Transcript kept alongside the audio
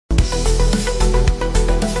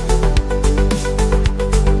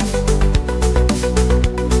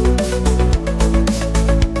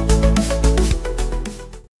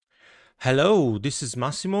Hello, this is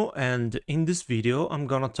Massimo, and in this video I'm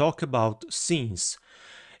gonna talk about scenes.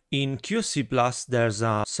 In QLC Plus there's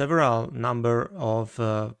a several number of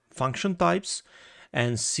function types,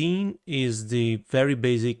 and scene is the very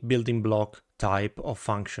basic building block type of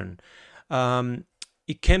function.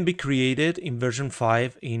 It can be created in version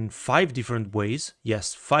 5 in 5 different ways.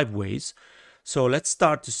 Yes, 5 ways. So let's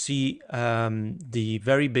start to see the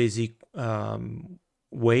very basic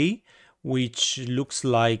way, which looks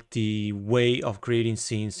like the way of creating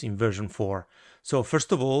scenes in version 4. So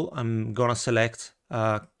first of all, I'm gonna select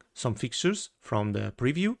some fixtures from the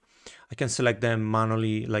preview. I can select them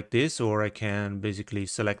manually like this, or I can basically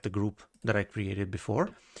select the group that I created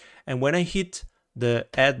before. And when I hit the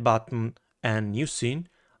add button and new scene,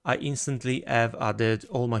 I instantly have added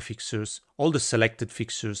all my fixtures, all the selected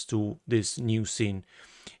fixtures to this new scene.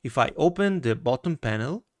 If I open the bottom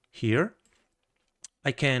panel here,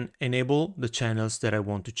 I can enable the channels that I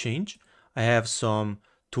want to change. I have some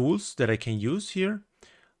tools that I can use here,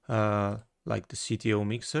 like the CTO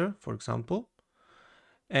mixer, for example.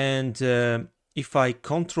 And if I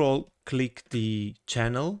control click the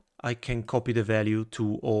channel, I can copy the value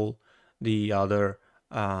to all the other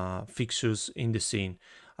fixtures in the scene.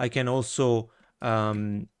 I can also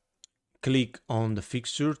click on the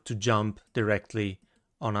fixture to jump directly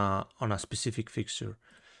on a specific fixture.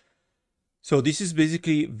 So this is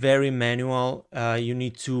basically very manual. You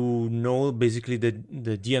need to know basically the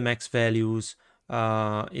DMX values.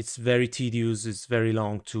 It's very tedious, it's very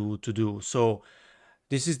long to do. So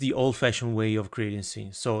this is the old-fashioned way of creating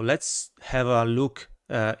scenes. So let's have a look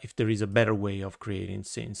if there is a better way of creating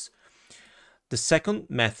scenes. The second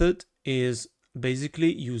method is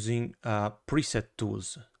basically using preset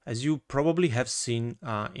tools. As you probably have seen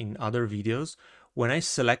in other videos, when I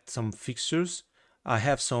select some fixtures, I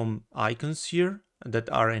have some icons here that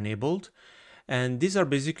are enabled, and these are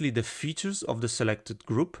basically the features of the selected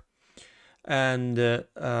group, and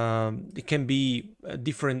it can be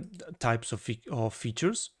different types of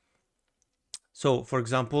features. So for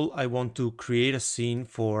example, I want to create a scene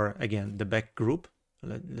for, again, the back group,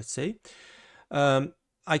 let's say.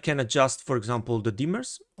 I can adjust, for example, the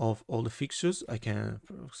dimmers of all the fixtures. I can,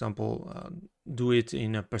 for example, do it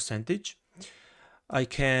in a percentage. I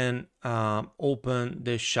can open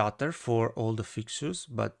the shutter for all the fixtures,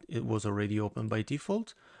 but it was already open by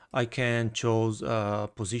default. I can choose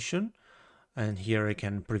position, and here I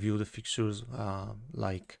can preview the fixtures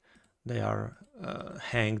like they are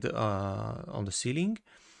hanged on the ceiling,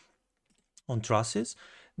 on trusses.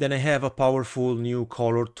 Then I have a powerful new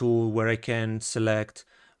color tool where I can select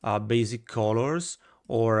basic colors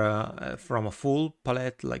or from a full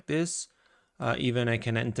palette like this. Even I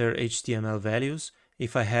can enter HTML values.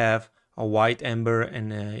 If I have a white, amber,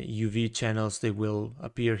 and UV channels, they will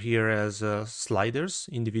appear here as sliders,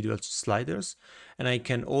 individual sliders. And I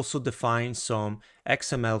can also define some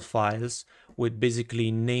XML files with basically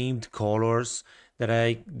named colors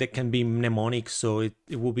that can be mnemonic, so it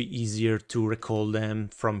will be easier to recall them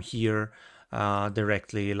from here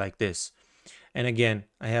directly like this. And again,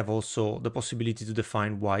 I have also the possibility to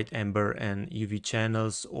define white, amber, and UV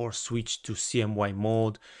channels, or switch to CMY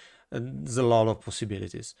mode. There's a lot of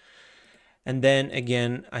possibilities. And then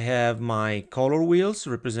again, I have my color wheels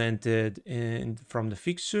represented from the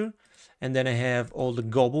fixture, and then I have all the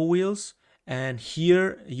gobble wheels, and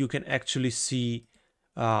here you can actually see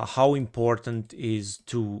how important is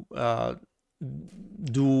to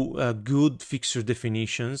do good fixture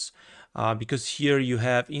definitions, because here you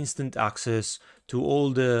have instant access to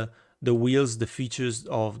all the wheels, the features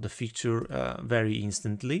of the fixture very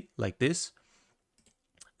instantly, like this.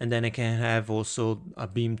 And then I can have also a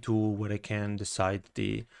beam tool where I can decide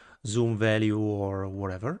the zoom value or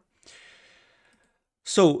whatever.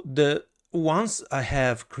 So once I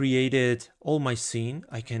have created all my scene,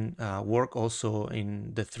 I can work also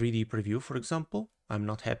in the 3D preview, for example. I'm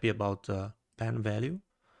not happy about the pan value.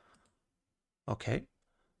 Okay,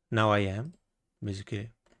 now I am basically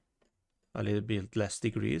a little bit less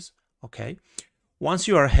degrees. Okay, once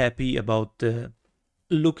you are happy about the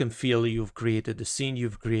look and feel you've created, the scene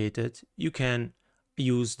you've created, you can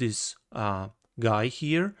use this guy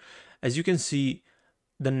here. As you can see,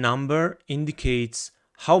 the number indicates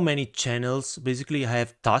how many channels basically I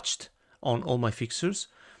have touched on all my fixtures.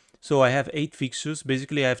 So I have 8 fixtures.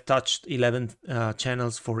 Basically, I have touched 11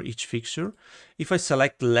 channels for each fixture. If I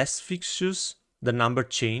select less fixtures, the number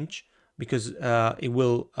change, because it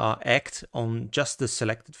will act on just the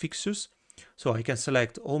selected fixtures. So I can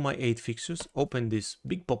select all my 8 fixtures, open this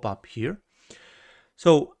big pop-up here.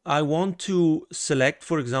 So I want to select,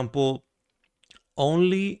 for example,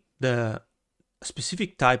 only the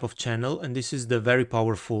specific type of channel, and this is the very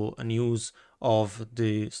powerful use of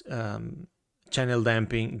the channel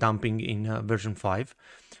dumping in version 5.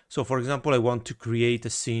 So for example, I want to create a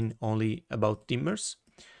scene only about dimmers.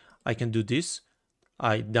 I can do this.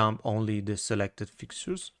 I dump only the selected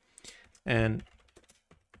fixtures, and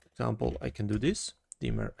for example, I can do this,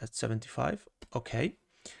 dimmer at 75. Okay,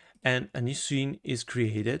 and a new scene is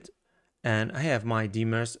created, and I have my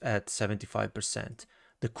dimmers at 75%.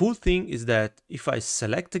 The cool thing is that if I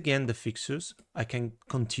select again the fixtures, I can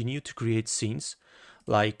continue to create scenes.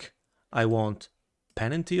 Like I want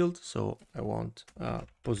pan and tilt, so I want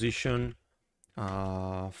position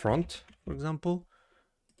front, for example.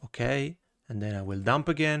 Okay, and then I will dump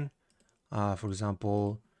again. For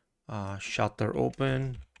example, shutter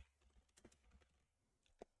open,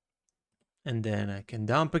 and then I can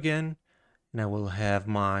dump again, and I will have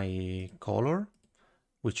my color,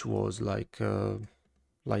 which was like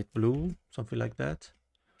light blue, something like that.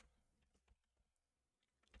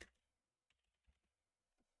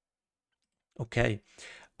 Okay.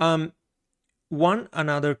 One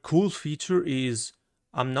another cool feature is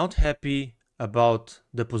I'm not happy about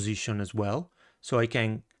the position as well. So I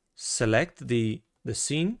can select the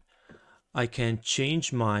scene. I can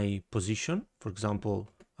change my position. For example,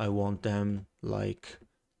 I want them like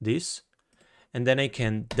this. And then I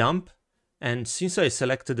can dump. And since I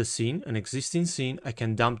selected a scene, an existing scene, I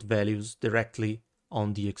can dump values directly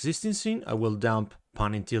on the existing scene. I will dump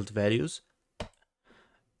pan and tilt values.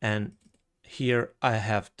 And here I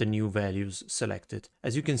have the new values selected.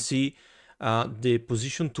 As you can see, the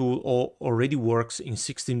position tool already works in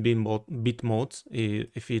 16-bit mode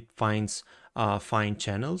if it finds fine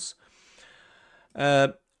channels.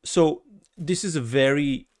 So this is a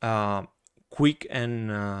very quick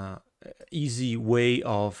and easy way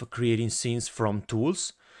of creating scenes from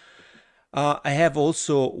tools. I have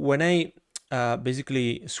also, when I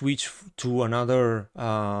basically switch to another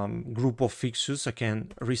group of fixtures, I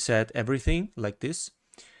can reset everything like this.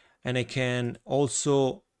 And I can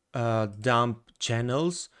also dump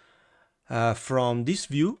channels from this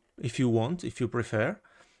view if you want, if you prefer.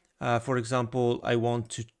 For example, I want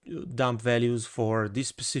to dump values for this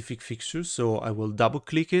specific fixture, so I will double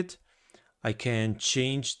click it. I can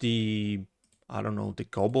change the, I don't know, the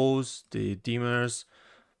gobos, the dimmers,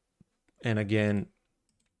 and again,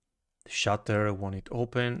 the shutter, I want it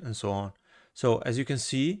open, and so on. So as you can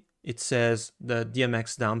see, it says the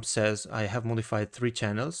DMX dump says I have modified 3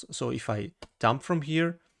 channels. So if I dump from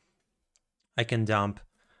here, I can dump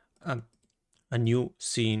a new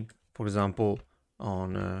scene, for example,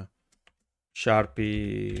 on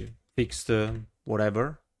Sharpie fixed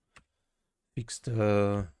whatever, fixed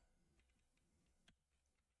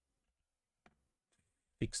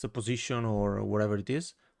position or whatever it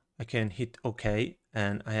is. I can hit OK,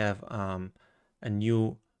 and I have a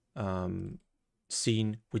new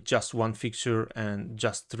scene with just 1 fixture and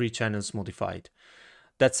just 3 channels modified.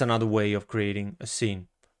 That's another way of creating a scene.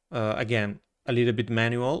 Again, a little bit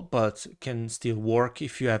manual, but can still work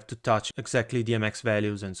if you have to touch exactly DMX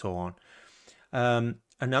values and so on.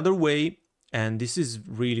 Another way, and this is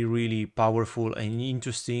really, really powerful and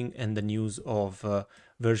interesting, and the news of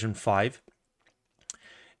version 5,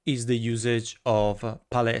 is the usage of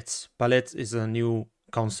palettes. Palettes is a new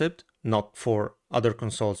concept, not for other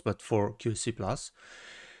consoles, but for QLC+.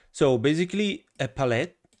 So basically, a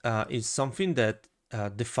palette is something that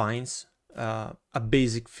defines a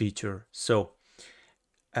basic feature. So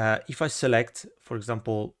if I select, for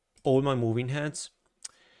example, all my moving heads,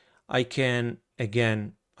 I can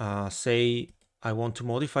again say I want to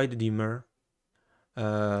modify the dimmer.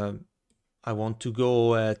 I want to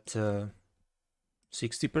go at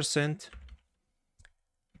 60%.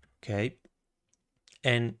 Okay.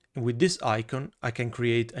 And with this icon, I can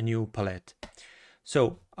create a new palette.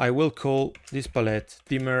 So I will call this palette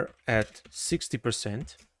dimmer at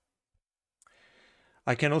 60%.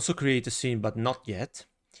 I can also create a scene, but not yet.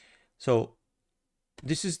 So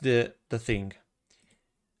this is the thing.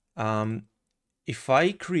 If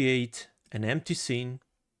I create an empty scene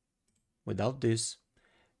without this,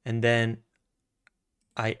 and then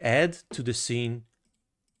I add to the scene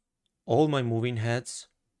all my moving heads,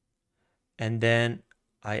 and then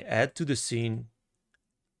I add to the scene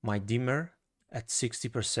my dimmer at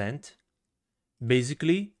 60%,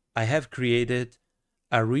 basically I have created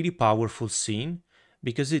a really powerful scene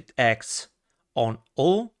because it acts on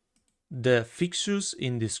all the fixtures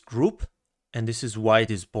in this group, and this is why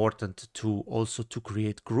it is important to also to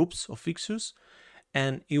create groups of fixtures,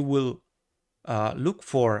 and it will look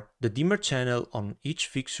for the dimmer channel on each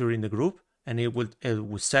fixture in the group, and it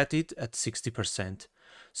will set it at 60%.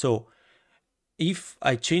 So if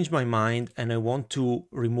I change my mind and I want to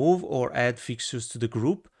remove or add fixtures to the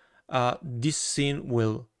group, this scene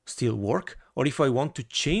will still work. Or if I want to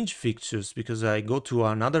change fixtures because I go to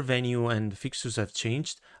another venue and the fixtures have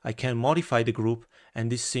changed, I can modify the group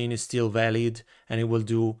and this scene is still valid and it will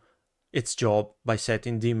do its job by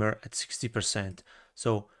setting dimmer at 60%.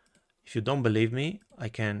 So if you don't believe me, I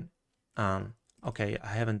can, okay, I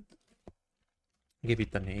haven't give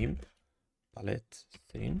it a name, palette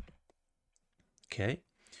scene. Okay,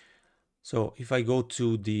 so if I go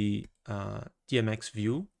to the DMX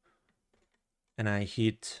view and I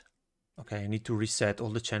hit, okay, I need to reset all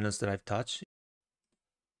the channels that I've touched.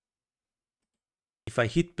 If I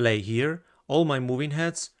hit play here, all my moving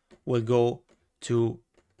heads will go to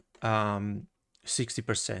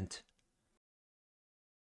 60%.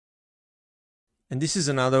 And this is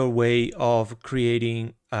another way of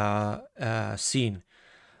creating a scene.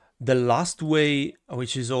 The last way,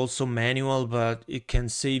 which is also manual, but it can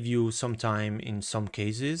save you some time in some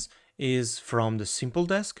cases, is from the simple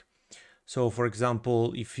desk. So for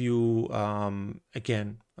example, if you,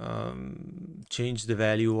 change the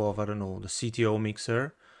value of, I don't know, the CTO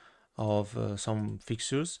mixer of some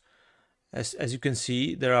fixtures, as you can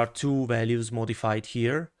see, there are two values modified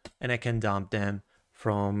here, and I can dump them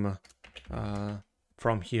from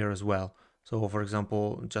here as well. So for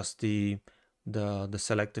example, just the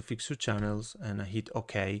select the fixture channels and I hit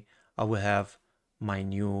OK, I will have my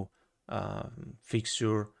new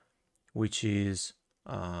fixture, which is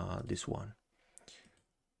this one.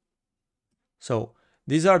 So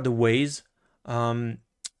these are the ways.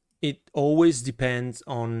 It always depends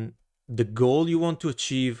on the goal you want to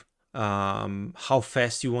achieve, how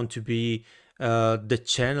fast you want to be, the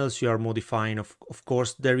channels you are modifying. Of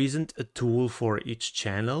course, there isn't a tool for each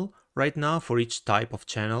channel right now, for each type of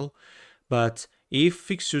channel. But if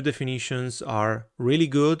fixture definitions are really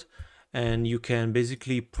good and you can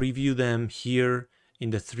basically preview them here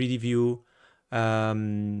in the 3D view,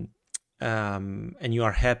 and you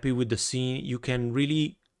are happy with the scene, you can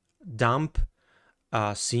really dump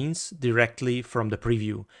scenes directly from the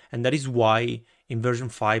preview. And that is why in version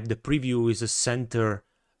 5 the preview is a center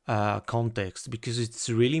context, because it's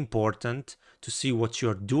really important to see what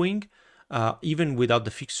you're doing even without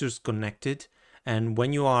the fixtures connected. And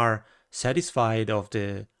when you are satisfied of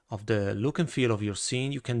the look and feel of your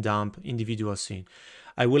scene, you can dump individual scene.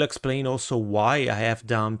 I will explain also why I have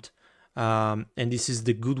dumped, and this is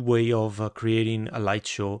the good way of creating a light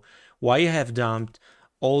show, why I have dumped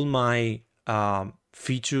all my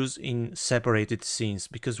features in separated scenes.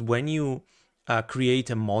 Because when you create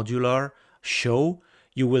a modular show,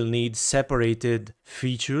 you will need separated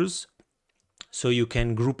features so you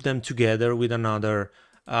can group them together with another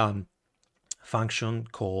function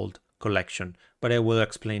called collection, but I will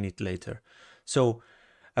explain it later. So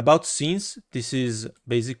about scenes, this is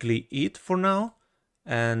basically it for now,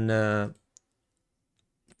 and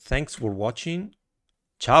thanks for watching.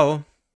 Ciao!